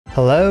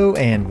Hello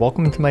and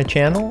welcome to my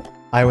channel,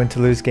 I Went to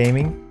Lose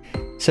Gaming.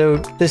 So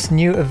this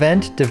new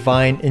event,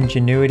 Divine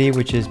Ingenuity,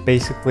 which is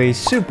basically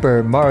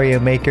Super Mario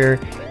Maker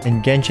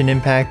and Genshin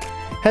Impact,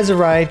 has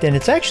arrived and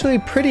it's actually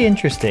pretty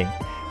interesting.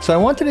 So I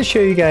wanted to show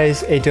you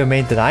guys a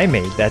domain that I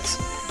made that's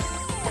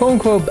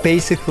quote-unquote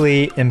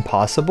basically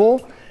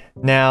impossible.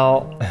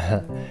 Now,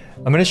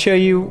 I'm going to show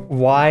you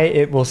why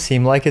it will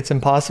seem like it's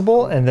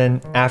impossible, and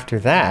then after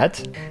that,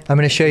 I'm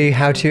going to show you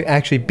how to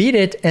actually beat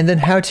it, and then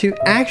how to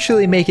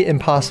actually make it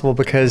impossible,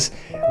 because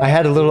I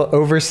had a little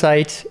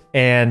oversight,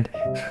 and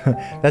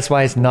that's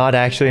why it's not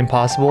actually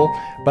impossible.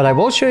 But I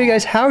will show you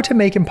guys how to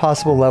make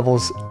impossible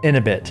levels in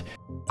a bit.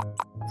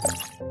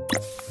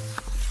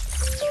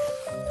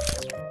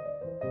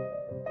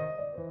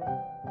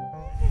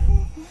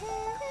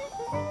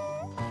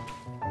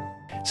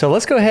 So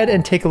let's go ahead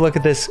and take a look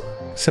at this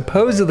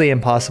supposedly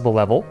impossible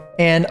level.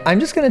 And I'm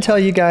just going to tell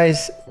you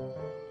guys...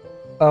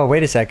 Oh,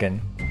 wait a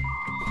second.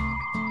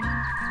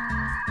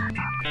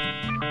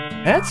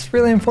 That's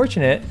really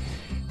unfortunate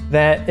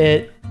that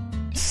it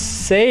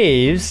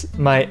saves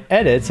my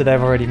edits that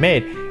I've already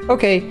made.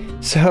 Okay,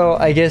 so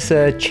I guess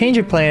a change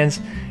of plans.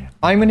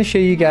 I'm going to show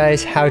you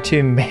guys how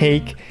to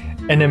make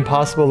an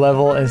impossible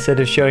level instead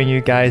of showing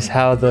you guys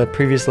how the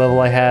previous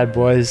level I had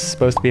was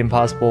supposed to be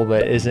impossible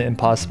but isn't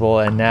impossible,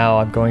 and now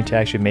I'm going to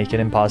actually make it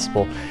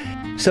impossible.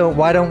 So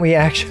why don't we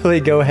actually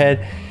go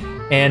ahead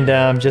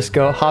and just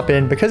hop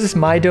in. Because it's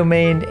my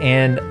domain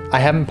and I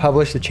haven't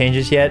published the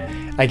changes yet,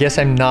 I guess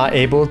I'm not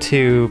able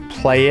to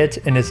play it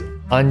in its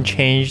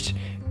unchanged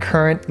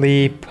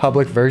currently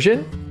public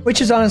version,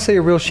 which is honestly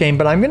a real shame.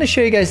 But I'm going to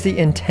show you guys the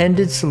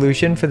intended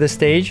solution for this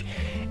stage,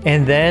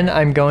 and then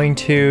I'm going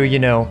to, you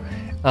know,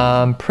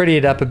 pretty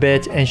it up a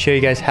bit and show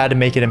you guys how to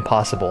make it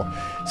impossible.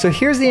 So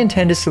here's the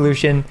intended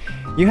solution.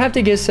 You have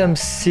to get some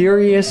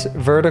serious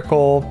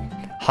vertical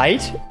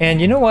height,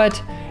 and you know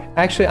what?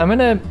 Actually, I'm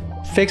gonna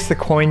fix the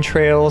coin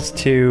trails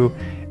to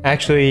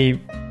actually,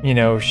 you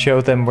know,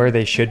 show them where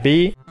they should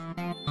be.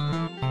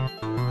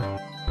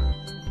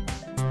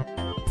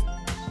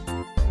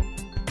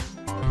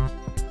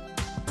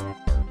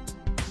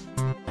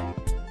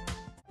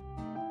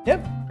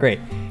 Yep, great.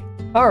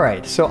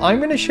 Alright, so I'm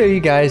going to show you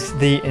guys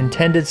the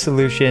intended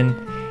solution,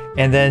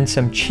 and then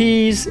some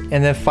cheese,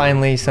 and then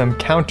finally some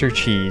counter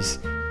cheese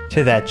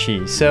to that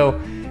cheese. So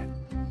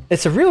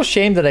it's a real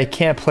shame that I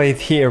can't play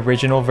the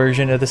original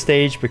version of the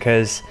stage,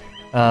 because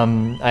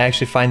I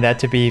actually find that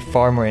to be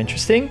far more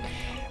interesting.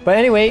 But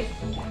anyway,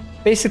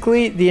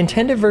 basically the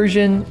intended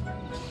version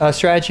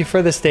strategy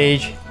for the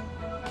stage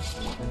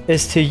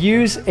is to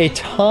use a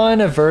ton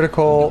of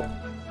vertical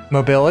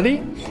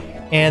mobility,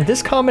 and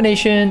this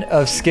combination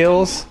of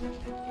skills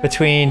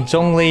between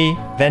Zhongli,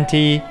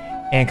 Venti,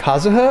 and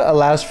Kazuha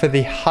allows for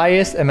the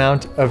highest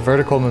amount of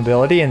vertical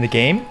mobility in the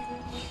game.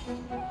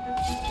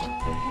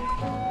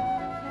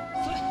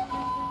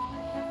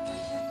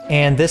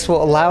 And this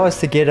will allow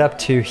us to get up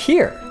to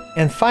here.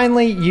 And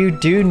finally, you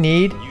do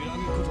need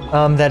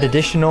that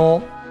additional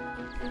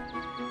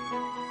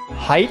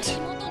height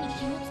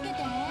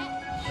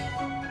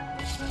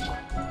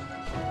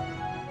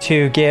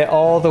to get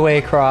all the way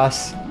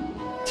across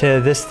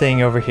to this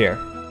thing over here.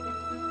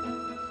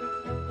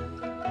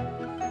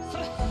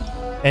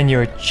 And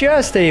you're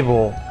just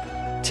able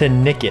to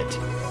nick it.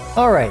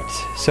 Alright,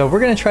 so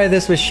we're gonna try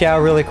this with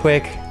Xiao really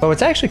quick. But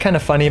what's actually kind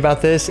of funny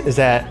about this is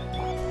that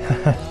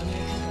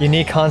you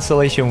need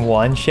Constellation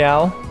 1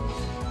 Xiao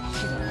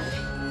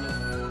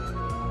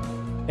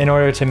in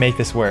order to make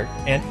this work.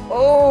 And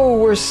oh,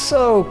 we're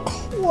so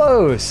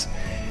close!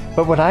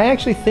 But what I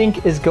actually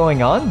think is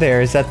going on there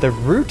is that the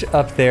root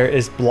up there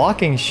is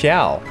blocking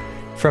Xiao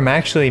from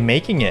actually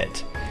making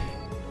it.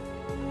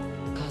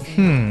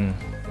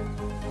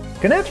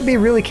 Gonna have to be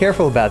really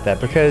careful about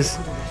that, because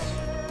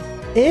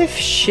if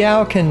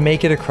Xiao can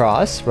make it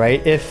across,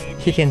 right, if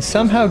he can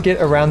somehow get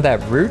around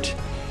that root,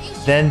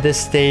 then this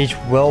stage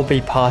will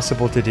be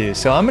possible to do.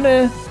 So I'm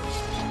gonna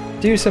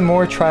do some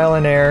more trial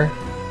and error.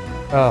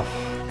 Oh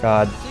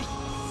god.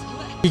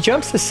 He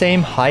jumps the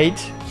same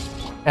height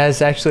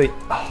as actually,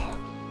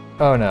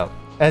 oh no,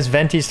 as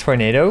Venti's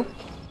tornado.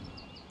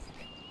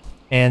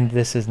 And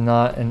this is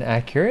not an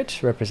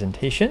accurate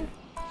representation.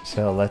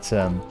 So let's,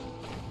 there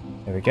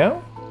we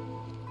go.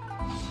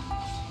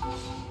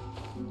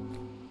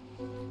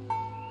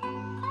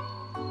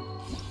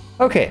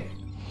 Okay,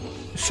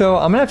 so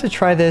I'm gonna have to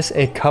try this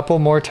a couple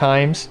more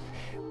times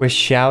with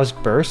Xiao's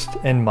burst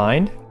in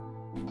mind.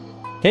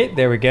 Okay,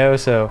 there we go.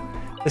 So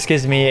this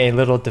gives me a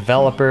little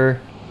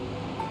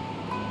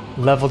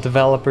level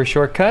developer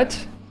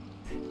shortcut.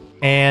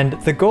 And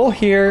the goal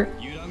here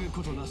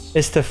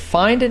is to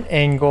find an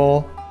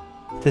angle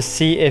to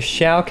see if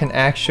Xiao can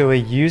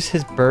actually use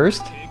his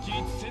burst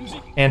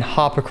and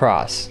hop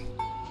across.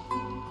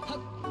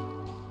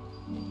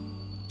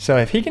 So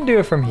if he can do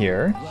it from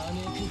here,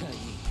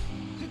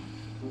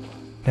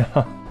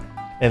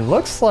 it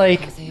looks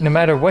like no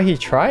matter what he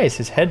tries,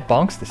 his head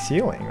bonks the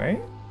ceiling,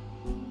 right?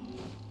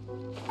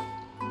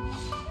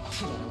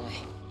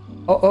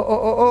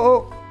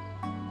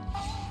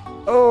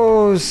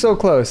 Oh, Oh, so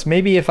close.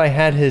 Maybe if I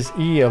had his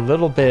E a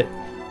little bit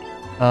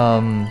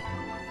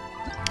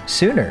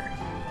sooner.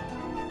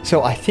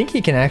 So I think he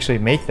can actually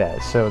make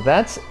that. So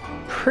that's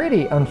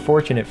pretty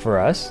unfortunate for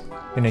us.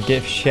 Gonna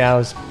give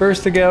Xiao's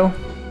burst a go.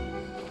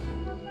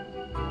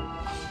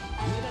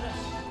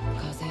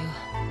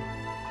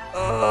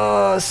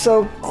 Oh,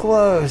 so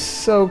close,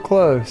 so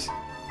close.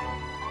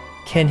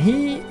 Can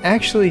he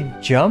actually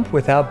jump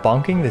without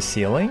bonking the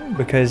ceiling?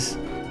 Because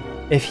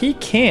if he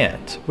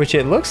can't, which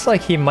it looks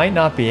like he might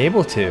not be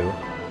able to,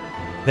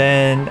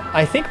 then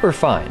I think we're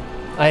fine.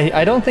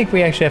 I don't think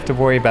we actually have to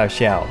worry about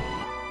Xiao.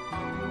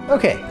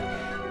 Okay,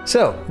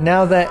 so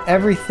now that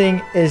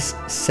everything is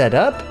set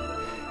up,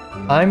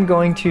 I'm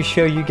going to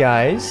show you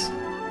guys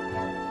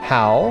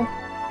how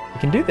we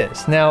can do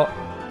this. Now,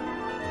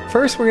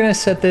 first we're going to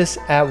set this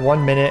at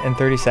 1 minute and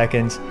 30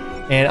 seconds,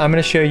 and I'm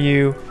going to show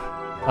you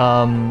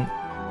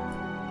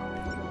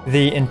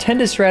the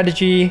intended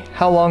strategy,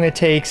 how long it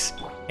takes,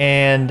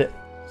 and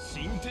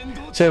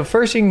so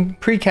first you can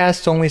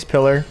precast Zhongli's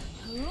pillar,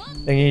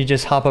 then you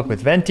just hop up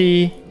with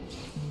Venti,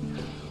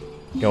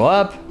 go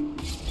up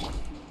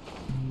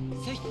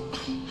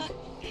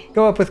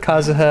with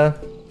Kazuha,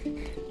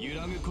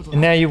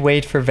 and now you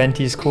wait for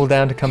Venti's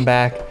cooldown to come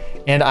back.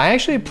 And I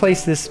actually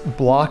placed this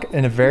block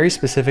in a very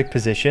specific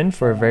position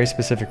for a very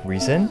specific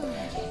reason,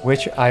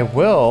 which I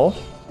will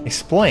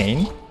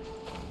explain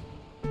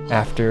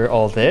after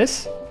all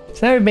this.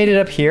 So now we've made it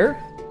up here,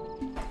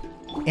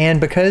 and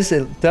because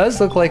it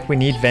does look like we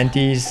need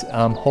Venti's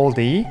hold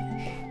E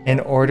in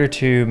order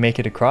to make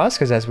it across,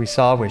 because as we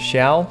saw with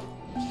Xiao,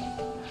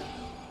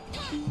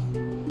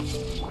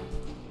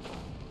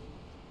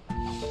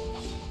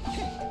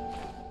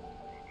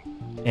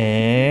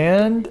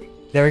 and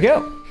there we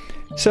go.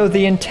 So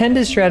the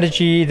intended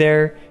strategy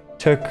there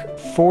took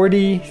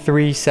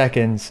 43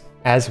 seconds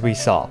as we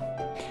saw.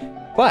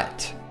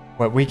 But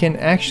what we can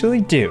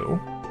actually do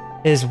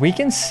is we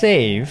can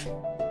save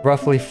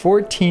roughly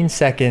 14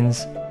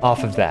 seconds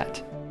off of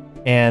that.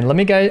 And let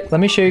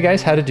me show you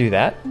guys how to do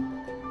that.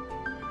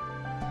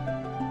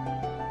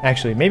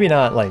 Actually, maybe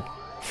not like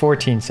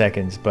 14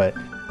 seconds, but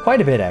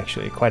quite a bit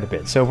actually, quite a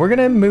bit. So we're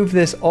gonna move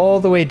this all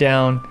the way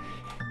down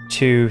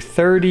to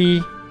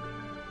 30,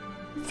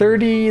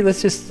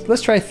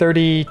 let's try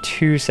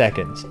 32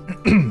 seconds.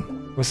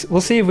 We'll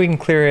see if we can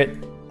clear it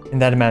in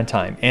that amount of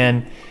time.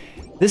 And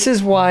this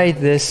is why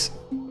this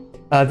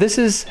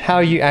is how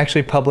you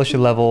actually publish a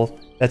level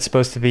that's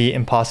supposed to be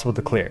impossible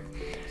to clear.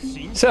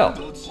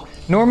 So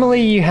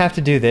normally you have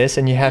to do this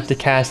and you have to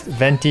cast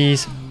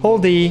Venti's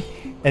hold E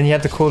and you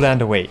have to cool down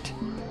to wait.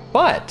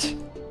 But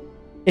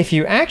if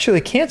you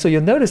actually cancel,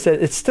 you'll notice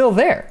that it's still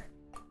there.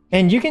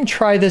 And you can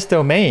try this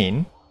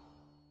domain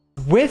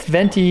with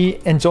Venti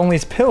and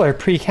Zhongli's pillar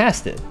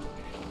pre-casted.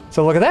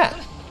 So look at that.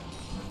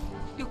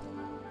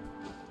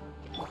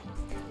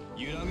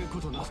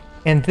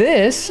 And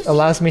this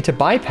allows me to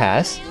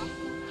bypass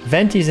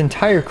Venti's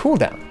entire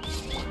cooldown.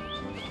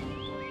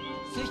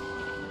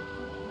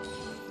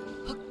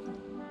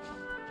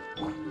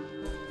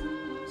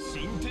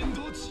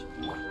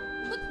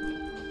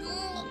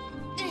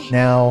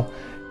 Now,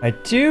 I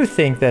do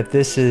think that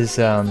this is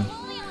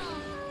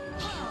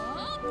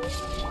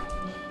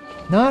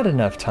not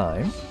enough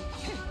time.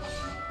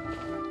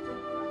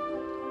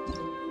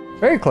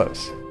 Very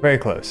close, very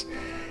close.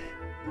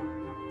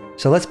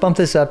 So let's bump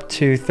this up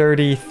to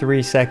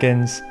 33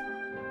 seconds.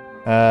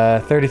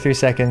 33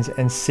 seconds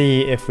and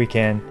see if we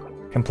can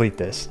complete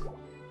this.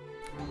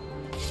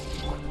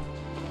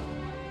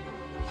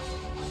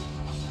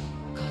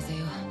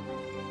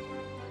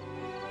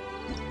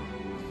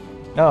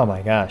 Oh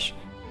my gosh.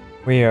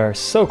 We are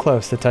so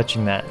close to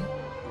touching that.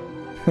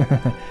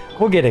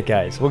 We'll get it,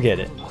 guys. We'll get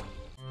it.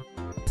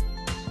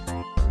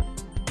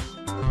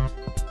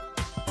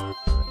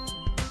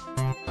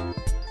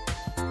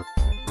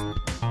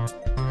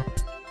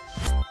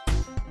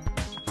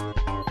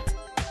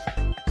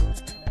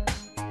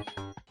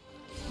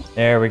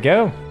 There we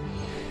go.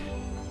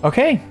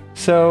 Okay,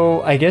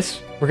 so I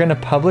guess we're gonna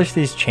publish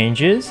these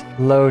changes.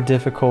 Low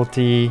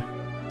difficulty,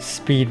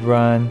 speed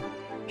run.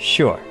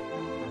 Sure,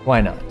 why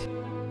not?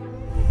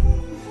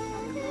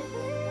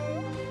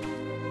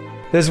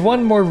 There's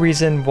one more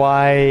reason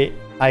why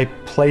I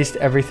placed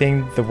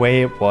everything the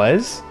way it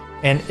was,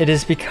 and it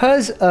is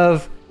because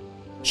of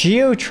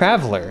Geo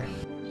Traveler.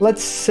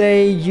 Let's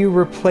say you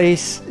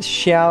replace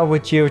Xiao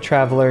with Geo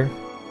Traveler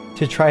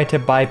to try to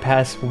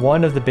bypass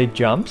one of the big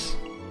jumps.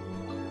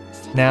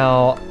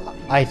 Now,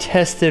 I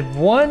tested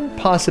one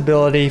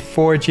possibility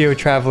for Geo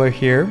Traveler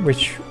here,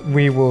 which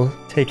we will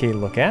take a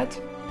look at.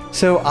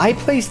 So I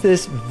placed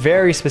this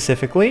very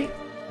specifically.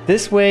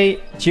 This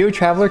way, Geo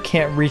Traveler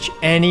can't reach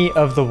any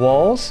of the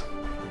walls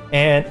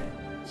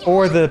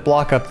or the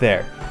block up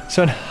there.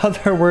 So in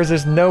other words,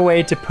 there's no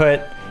way to put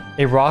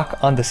a rock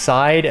on the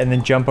side and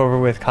then jump over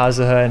with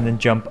Kazuha and then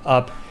jump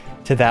up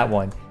to that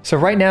one. So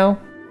right now,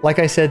 like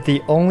I said,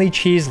 the only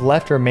cheese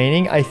left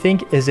remaining, I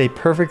think, is a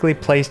perfectly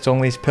placed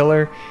Zhongli's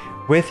pillar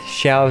with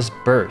Xiao's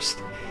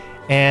burst.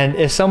 And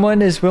if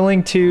someone is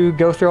willing to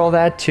go through all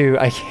that to,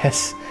 I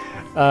guess,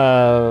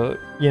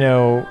 you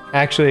know,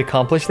 actually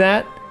accomplish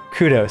that,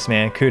 kudos,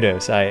 man,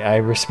 kudos. I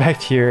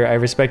respect your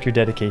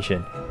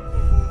dedication.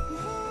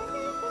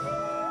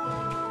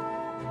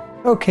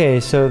 Okay,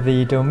 so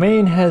the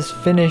domain has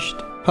finished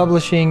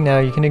publishing. Now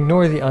you can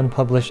ignore the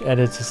unpublished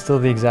edits. It's still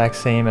the exact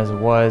same as it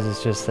was.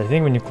 It's just, I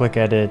think when you click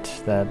edit,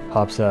 that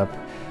pops up.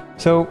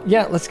 So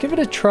yeah, let's give it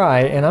a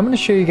try, and I'm going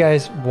to show you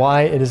guys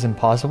why it is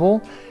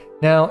impossible.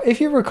 Now, if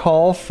you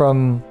recall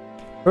from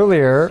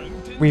earlier,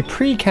 we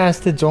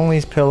pre-casted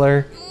Zhongli's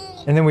pillar,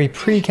 and then we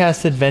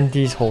pre-casted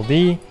Venti's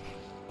Holdi.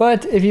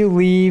 But if you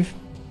leave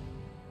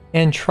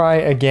and try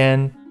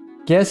again,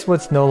 guess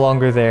what's no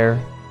longer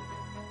there?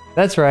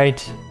 That's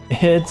right,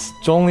 it's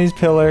Zhongli's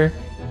pillar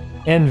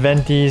and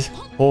Venti's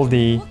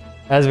Holdi.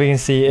 As we can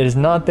see, it is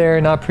not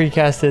there, not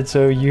pre-casted,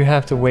 so you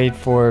have to wait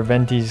for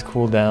Venti's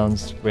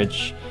cooldowns,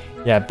 which,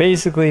 yeah,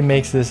 basically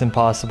makes this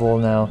impossible.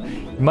 Now,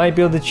 you might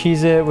be able to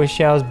cheese it with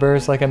Xiao's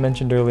burst, like I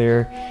mentioned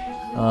earlier.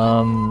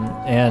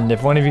 And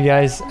if one of you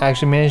guys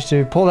actually managed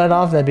to pull that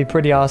off, that'd be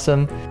pretty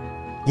awesome.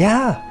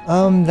 Yeah,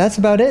 that's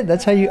about it.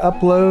 That's how you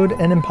upload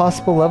an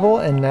impossible level,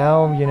 and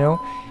now, you know,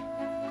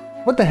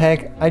 what the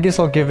heck, I guess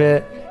I'll give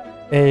it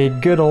a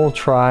good old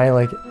try,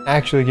 like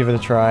actually give it a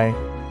try.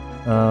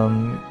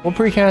 We'll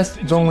precast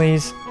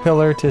Zhongli's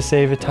pillar to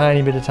save a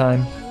tiny bit of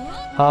time.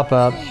 Hop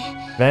up,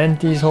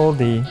 Venti's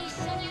Holdi,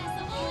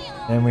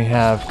 and we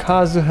have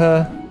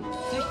Kazuha,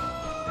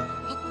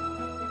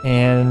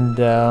 and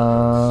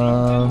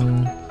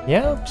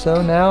yeah,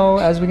 so now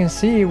as we can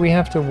see, we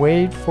have to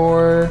wait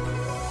for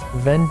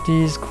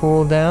Venti's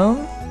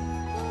cooldown.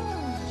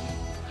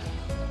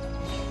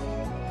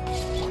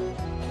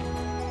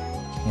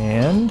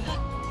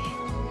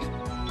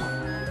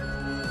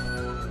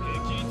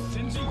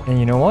 And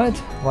you know what?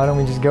 Why don't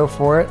we just go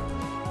for it?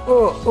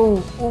 Oh,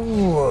 oh,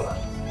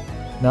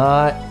 oh.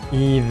 Not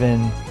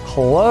even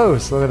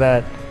close. Look at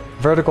that.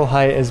 Vertical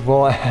height as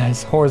well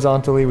as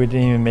horizontally, we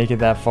didn't even make it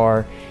that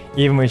far,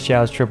 even with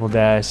Xiao's triple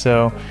dash.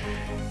 So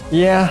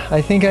yeah,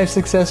 I think I've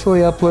successfully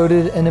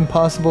uploaded an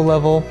impossible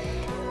level.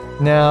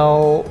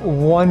 Now,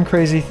 one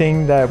crazy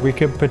thing that we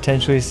could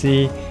potentially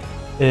see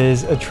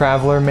is a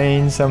Traveler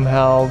main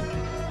somehow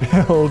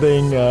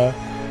building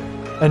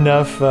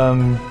enough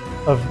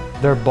of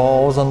their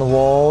balls on the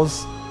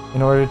walls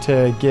in order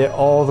to get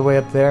all the way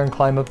up there and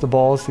climb up the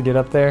balls to get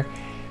up there.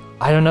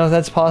 I don't know if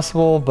that's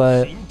possible,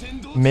 but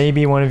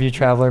maybe one of you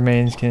Traveler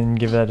mains can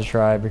give that a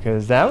try,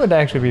 because that would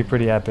actually be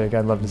pretty epic.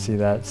 I'd love to see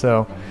that.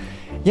 So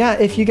yeah,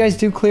 if you guys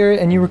do clear it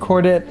and you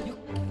record it,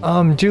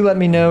 do let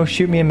me know.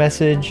 Shoot me a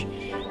message,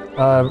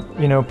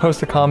 you know,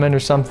 post a comment or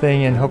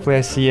something, and hopefully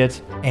I see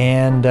it.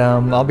 And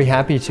I'll be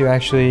happy to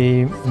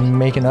actually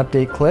make an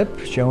update clip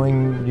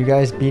showing you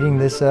guys beating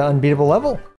this unbeatable level.